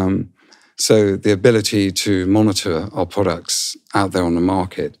 So the ability to monitor our products out there on the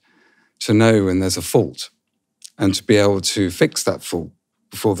market, to know when there's a fault, and to be able to fix that fault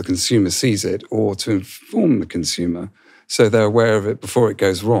before the consumer sees it, or to inform the consumer so they're aware of it before it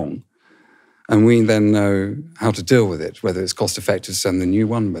goes wrong. And we then know how to deal with it, whether it's cost effective to send the new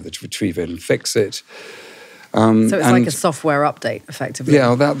one, whether to retrieve it and fix it. So it's like a software update, effectively.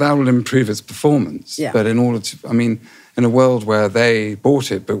 Yeah, that will improve its performance. Yeah. But in order to, in a world where they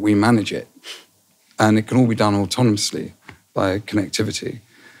bought it, but we manage it, and it can all be done autonomously by connectivity.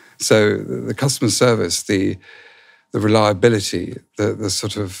 So the customer service, the reliability, the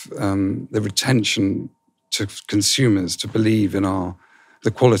sort of the retention to consumers to believe in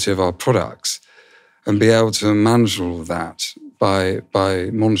the quality of our products, and be able to manage all of that by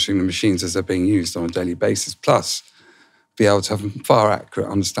monitoring the machines as they're being used on a daily basis, plus be able to have a far accurate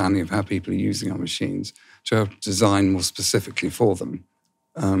understanding of how people are using our machines to help design more specifically for them,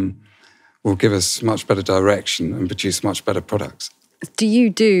 will give us much better direction and produce much better products. Do you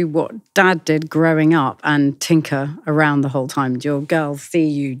do what Dad did growing up and tinker around the whole time? Do your girls see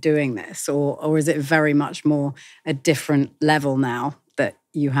you doing this? Or is it very much more a different level now that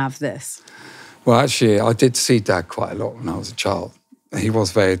you have this? Well, actually, I did see Dad quite a lot when I was a child. He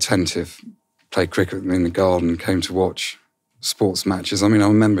was very attentive, played cricket with me in the garden, came to watch sports matches. I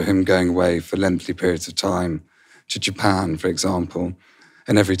remember him going away for lengthy periods of time to Japan, for example.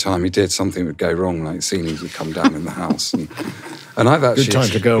 And every time he did, something would go wrong, like ceilings would come down in the house. And I've actually... Good time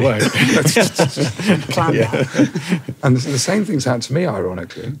to go away. And the same thing's happened to me,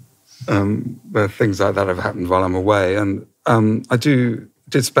 ironically, where things like that have happened while I'm away. And I did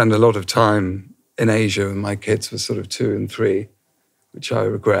spend a lot of time in Asia when my kids were sort of 2 and 3, which I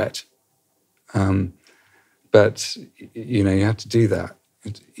regret. But, you have to do that.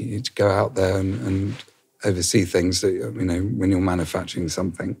 You have to go out there and oversee things that, when you're manufacturing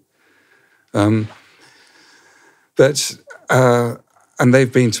something. And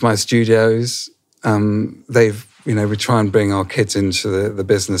they've been to my studios. We try and bring our kids into the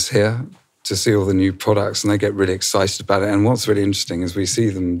business here to see all the new products, and they get really excited about it. And what's really interesting is we see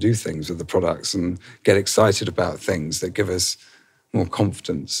them do things with the products and get excited about things that give us more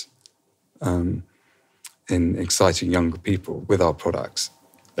confidence in exciting younger people with our products.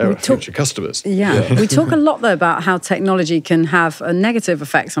 They're future customers. Yeah. We talk a lot, though, about how technology can have a negative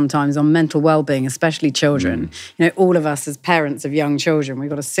effect sometimes on mental well-being, especially children. All of us as parents of young children, we've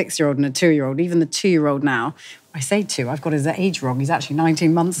got a 6-year-old and a 2-year-old. Even the 2-year-old now, I say 2, I've got his age wrong. He's actually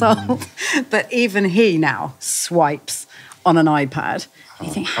 19 months old. But even he now swipes on an iPad. And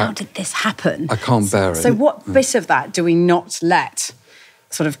you think, how did this happen? I can't bear it. So what bit of that do we not let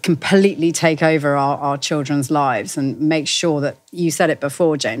sort of completely take over our children's lives and make sure that, you said it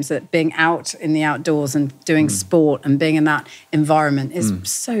before, James, that being out in the outdoors and doing sport and being in that environment is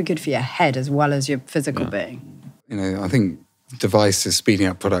so good for your head as well as your physical being? I think devices speeding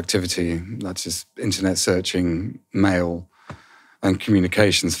up productivity, that's just internet searching, mail and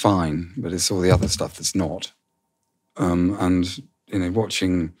communication's fine, but it's all the other stuff that's not.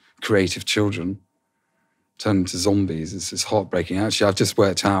 Watching creative children turn into zombies is heartbreaking. Actually, I've just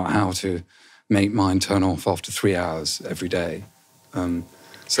worked out how to make mine turn off after 3 hours every day.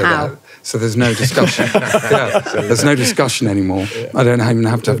 So there's no discussion. There's no discussion anymore. I don't even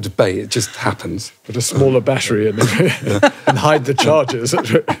have to have a debate. It just happens. Put a smaller battery in and hide the charges.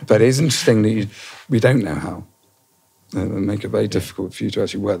 But it's interesting that we don't know how. It make it very difficult for you to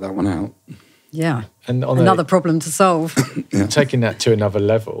actually work that one out. Yeah, and another problem to solve. Taking that to another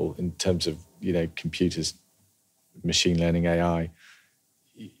level in terms of computers, machine learning, AI.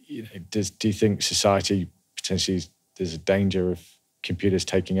 Do you think society potentially there's a danger of computers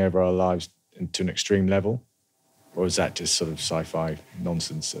taking over our lives to an extreme level, or is that just sort of sci-fi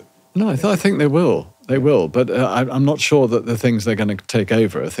nonsense? No, I think they will. They will, but I'm not sure that the things they're going to take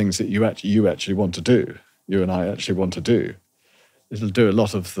over are things that you actually want to do. You and I actually want to do. It'll do a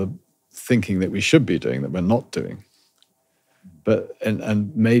lot of the thinking that we should be doing that we're not doing. but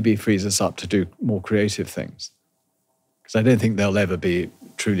and maybe frees us up to do more creative things. Because I don't think they'll ever be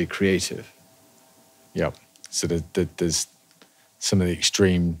truly creative. Yeah. So there's some of the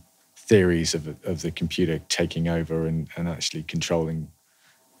extreme theories of the computer taking over and actually controlling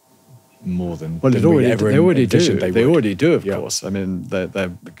more than they already do, of Yeah. course. I mean,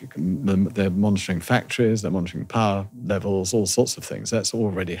 they're monitoring factories, they're monitoring power levels, all sorts of things. That's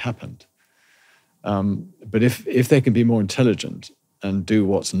already happened. But if they can be more intelligent and do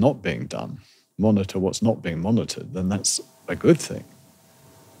what's not being done, monitor what's not being monitored, then that's a good thing.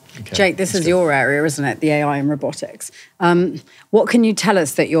 Okay. Jake, this is your area, isn't it? The AI and robotics. What can you tell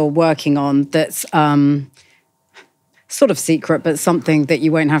us that you're working on that's sort of secret, but something that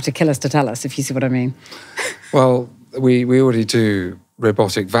you won't have to kill us to tell us, if you see what I mean? Well, we already do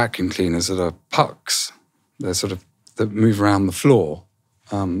robotic vacuum cleaners that are pucks. They're sort of that move around the floor,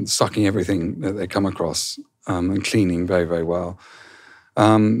 sucking everything that they come across and cleaning very, very well.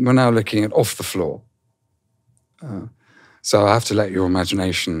 We're now looking at off the floor. So I have to let your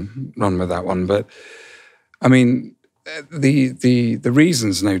imagination run with that one. But I mean, the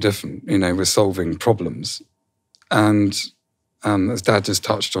reason's no different. You know, we're solving problems. And as Dad just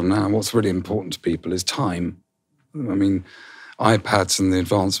touched on now, what's really important to people is time. I mean, iPads and the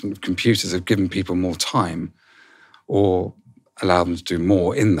advancement of computers have given people more time or allowed them to do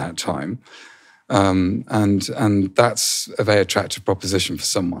more in that time. And that's a very attractive proposition for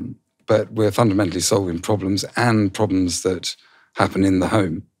someone. But we're fundamentally solving problems and problems that happen in the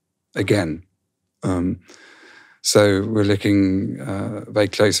home, again. So we're looking very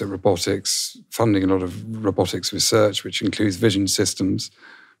close at robotics, funding a lot of robotics research, which includes vision systems,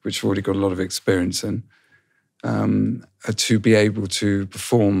 which we've already got a lot of experience in, to be able to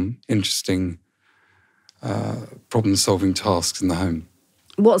perform interesting problem-solving tasks in the home.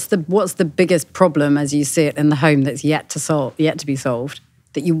 What's the biggest problem as you see it in the home that's yet to be solved,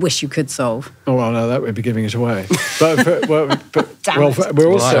 that you wish you could solve? Oh, well, no, that would be giving it away. But we're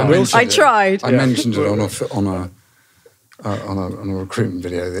also... I tried. I mentioned it on a recruitment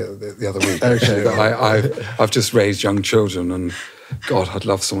video the other week. Okay. I've just raised young children, and God, I'd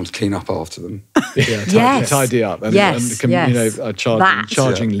love someone to clean up after them. Yes. Tidy up. And, Yes. You know,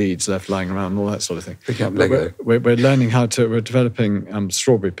 charging leads left lying around and all that sort of thing. Picking up Lego. We're learning we're developing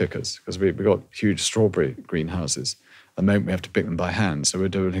strawberry pickers, because we've got huge strawberry greenhouses. At the moment, we have to pick them by hand. So we're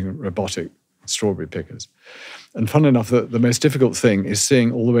developing robotic strawberry pickers. And fun enough, the most difficult thing is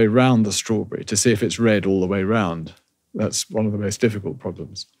seeing all the way round the strawberry to see if it's red all the way round. That's one of the most difficult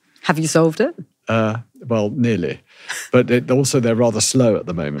problems. Have you solved it? Well, nearly. But they're rather slow at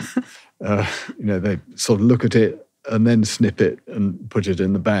the moment. You know, they sort of look at it and then snip it and put it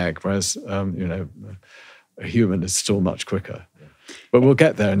in the bag, whereas, you know, a human is still much quicker. But we'll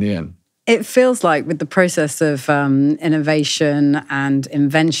get there in the end. It feels like with the process of innovation and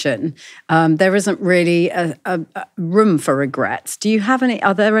invention, there isn't really a room for regrets. Do you have any?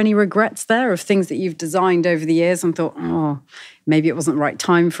 Are there any regrets there of things that you've designed over the years and thought, oh, maybe it wasn't the right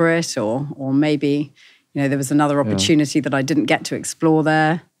time for it, or maybe, you know, there was another opportunity that I didn't get to explore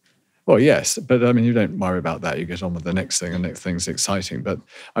there? Well, yes, but I mean, you don't worry about that. You get on with the next thing, and the next thing's exciting. But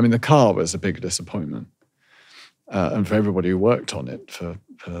I mean, the car was a big disappointment. And for everybody who worked on it, for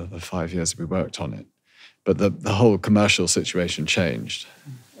the 5 years we worked on it. But the whole commercial situation changed.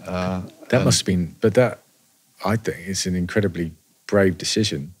 That must have been, but that, I think, it's an incredibly brave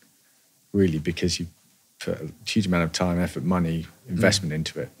decision, really, because you put a huge amount of time, effort, money, investment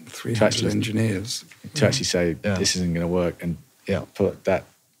into it. 300 engineers. To actually say, this isn't going to work, and put that,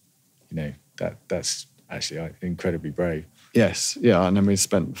 you know, that's actually incredibly brave. Yes, and then we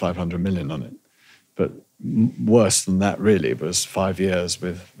spent 500 million on it. But worse than that, really, was 5 years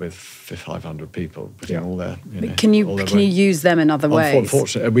with 500 people putting all their. You know, can you use them in other ways?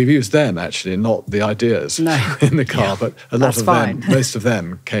 Unfortunately, we've used them actually, not the ideas in the car, but a lot of them, most of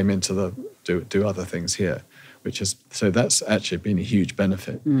them, came into do other things here, so that's actually been a huge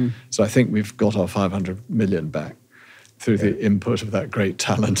benefit. So I think we've got our 500 million back through the input of that great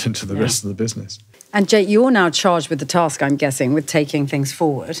talent into the rest of the business. And Jake, you're now charged with the task, I'm guessing, with taking things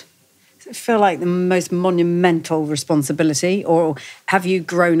forward. Does it feel like the most monumental responsibility, or have you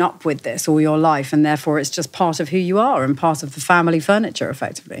grown up with this all your life and therefore it's just part of who you are and part of the family furniture,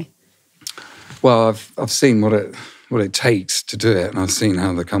 effectively? Well, I've seen what it takes to do it, and I've seen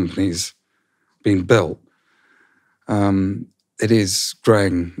how the company's been built. It is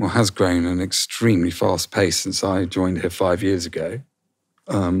growing, or has grown, at an extremely fast pace since I joined here 5 years ago.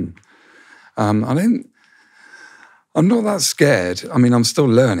 I'm not that scared. I mean, I'm still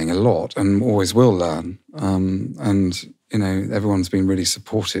learning a lot and always will learn. And, you know, everyone's been really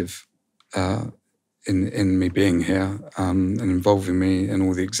supportive in me being here and involving me in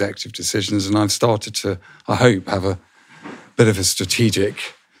all the executive decisions. And I've started to, I hope, have a bit of a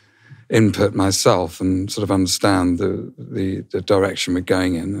strategic input myself and sort of understand the direction we're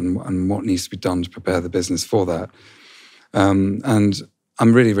going in and what needs to be done to prepare the business for that. And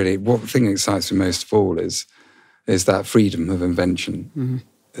I'm really, what thing that excites me most of all is that freedom of invention,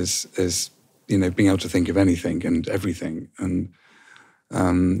 is being able to think of anything and everything, and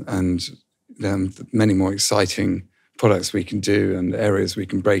many more exciting products we can do and areas we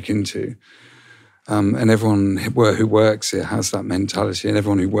can break into. And everyone who works here has that mentality, and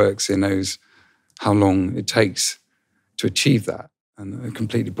everyone who works here knows how long it takes to achieve that, and are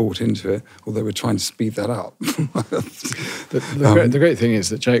completely bought into it, although we're trying to speed that up. The great thing is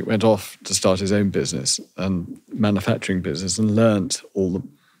that Jake went off to start his own business, and manufacturing business, and learnt all the,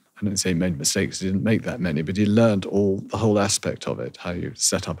 I don't say he made mistakes, he didn't make that many, but he learnt the whole aspect of it, how you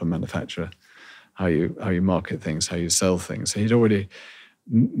set up a manufacturer, how you market things, how you sell things. So he'd already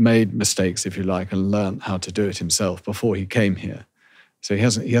made mistakes, if you like, and learnt how to do it himself before he came here. So he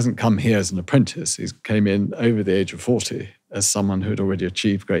hasn't come here as an apprentice. He came in over the age of 40 as someone who had already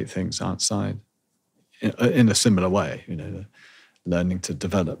achieved great things outside in a similar way, learning to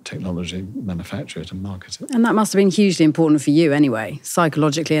develop technology, manufacture it and market it. And that must have been hugely important for you anyway,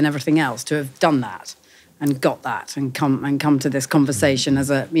 psychologically and everything else, to have done that and got that and come to this conversation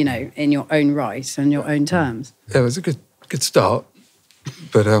as a, in your own right and your own terms. Yeah, it was a good start.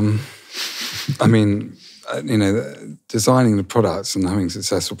 But, designing the products and having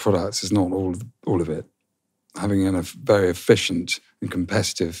successful products is not all of it. Having a very efficient and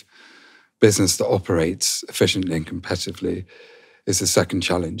competitive business that operates efficiently and competitively is the second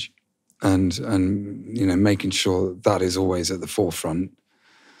challenge. And making sure that is always at the forefront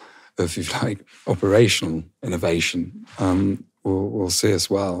of, if you like, operational innovation will see us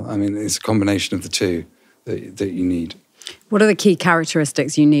well. I mean, it's a combination of the two that you need. What are the key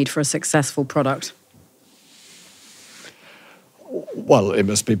characteristics you need for a successful product? Well, it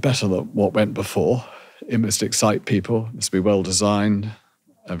must be better than what went before. It must excite people. It must be well designed,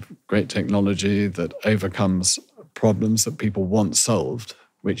 have great technology that overcomes problems that people want solved,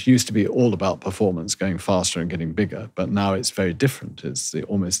 which used to be all about performance, going faster and getting bigger. But now it's very different. It's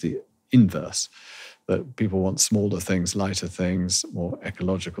almost the inverse, that people want smaller things, lighter things, more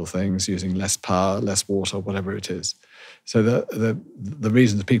ecological things, using less power, less water, whatever it is. So the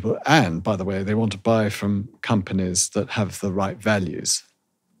reasons people, and by the way, they want to buy from companies that have the right values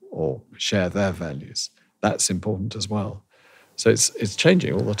or share their values. That's important as well. So it's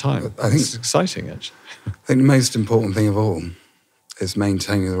changing all the time. I think it's exciting, actually. I think the most important thing of all is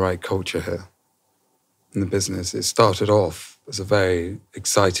maintaining the right culture here in the business. It started off as a very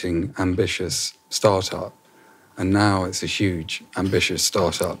exciting, ambitious startup, and now it's a huge, ambitious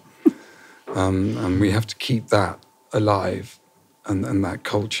startup. And we have to keep that alive and that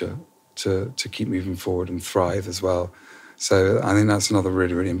culture to keep moving forward and thrive as well. So I think that's another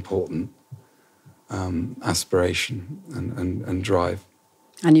really, really important aspiration and drive.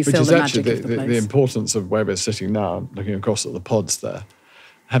 And you feel the magic of the place. The importance of where we're sitting now, looking across at the pods there,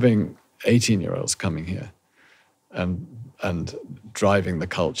 having 18-year-olds coming here and driving the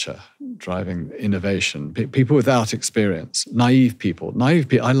culture, driving innovation, people without experience, naive people. I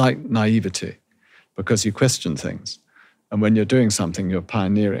like naivety because you question things. And when you're doing something, you're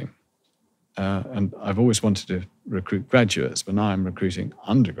pioneering. And I've always wanted to recruit graduates, but now I'm recruiting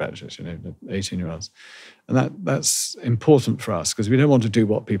undergraduates, 18-year-olds. And that's important for us because we don't want to do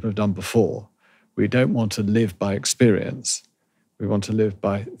what people have done before. We don't want to live by experience. We want to live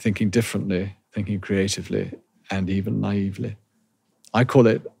by thinking differently, thinking creatively, and even naively. I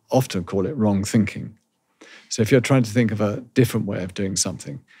often call it wrong thinking. So if you're trying to think of a different way of doing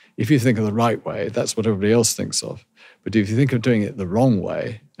something, if you think of the right way, that's what everybody else thinks of. But if you think of doing it the wrong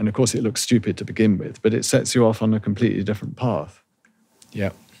way, and of course it looks stupid to begin with, but it sets you off on a completely different path.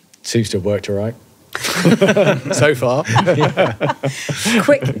 Yeah. Seems to have worked all right. So far.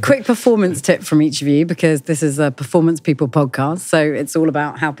 Quick performance tip from each of you, because this is a Performance People podcast. So it's all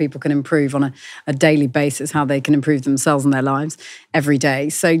about how people can improve on a daily basis, how they can improve themselves and their lives every day.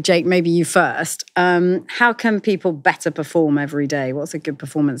 So Jake, maybe you first. How can people better perform every day? What's a good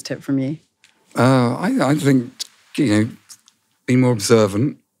performance tip from you? I think, be more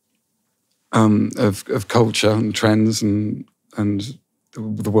observant of culture and trends and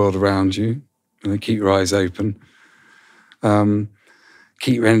the world around you. Keep your eyes open,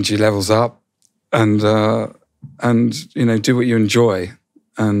 keep your energy levels up, and do what you enjoy,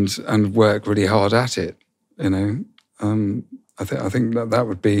 and work really hard at it. I think that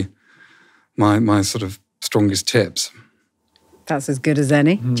would be my sort of strongest tips. That's as good as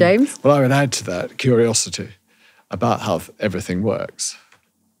any. James? Well, I would add to that curiosity about how everything works.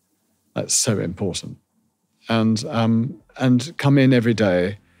 That's so important. And come in every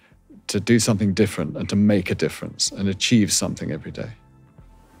day to do something different and to make a difference and achieve something every day.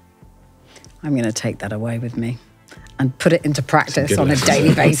 I'm going to take that away with me and put it into practice on a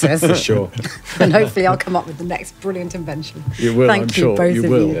daily basis. For sure. And hopefully I'll come up with the next brilliant invention. You will, Thank I'm you, sure. both You of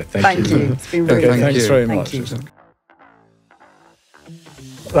will. you. Yeah, Thank you. It's been really Okay, good. thanks very Thank much. you.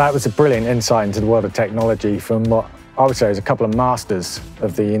 That was a brilliant insight into the world of technology from what I would say is a couple of masters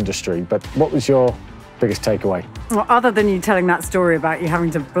of the industry. But what was your biggest takeaway? Well, other than you telling that story about you having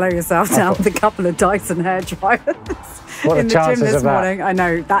to blow yourself down with a couple of Dyson hairdryers What are in the the gym chances this of that? morning. I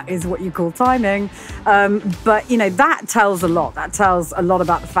know, that is what you call timing. But, you know, that tells a lot. That tells a lot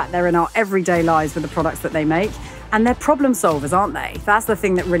about the fact they're in our everyday lives with the products that they make. And they're problem solvers, aren't they? That's the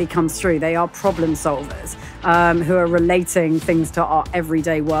thing that really comes through. They are problem solvers who are relating things to our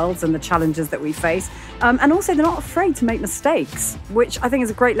everyday worlds and the challenges that we face. And also, they're not afraid to make mistakes, which I think is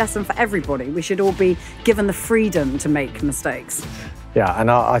a great lesson for everybody. We should all be given the freedom to make mistakes. Yeah, and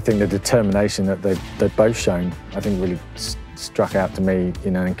I think the determination that they've both shown, I think really struck out to me,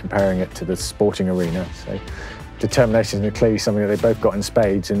 you know, in comparing it to the sporting arena. So determination is clearly something that they both got in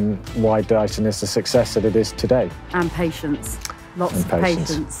spades, and why Dyson is the success that it is today. And patience. Lots of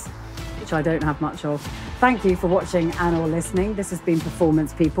patience, which I don't have much of. Thank you for watching and or listening. This has been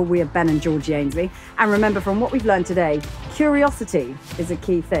Performance People. We are Ben and Georgie Ainsley. And remember, from what we've learned today, curiosity is a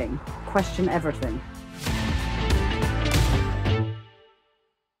key thing. Question everything.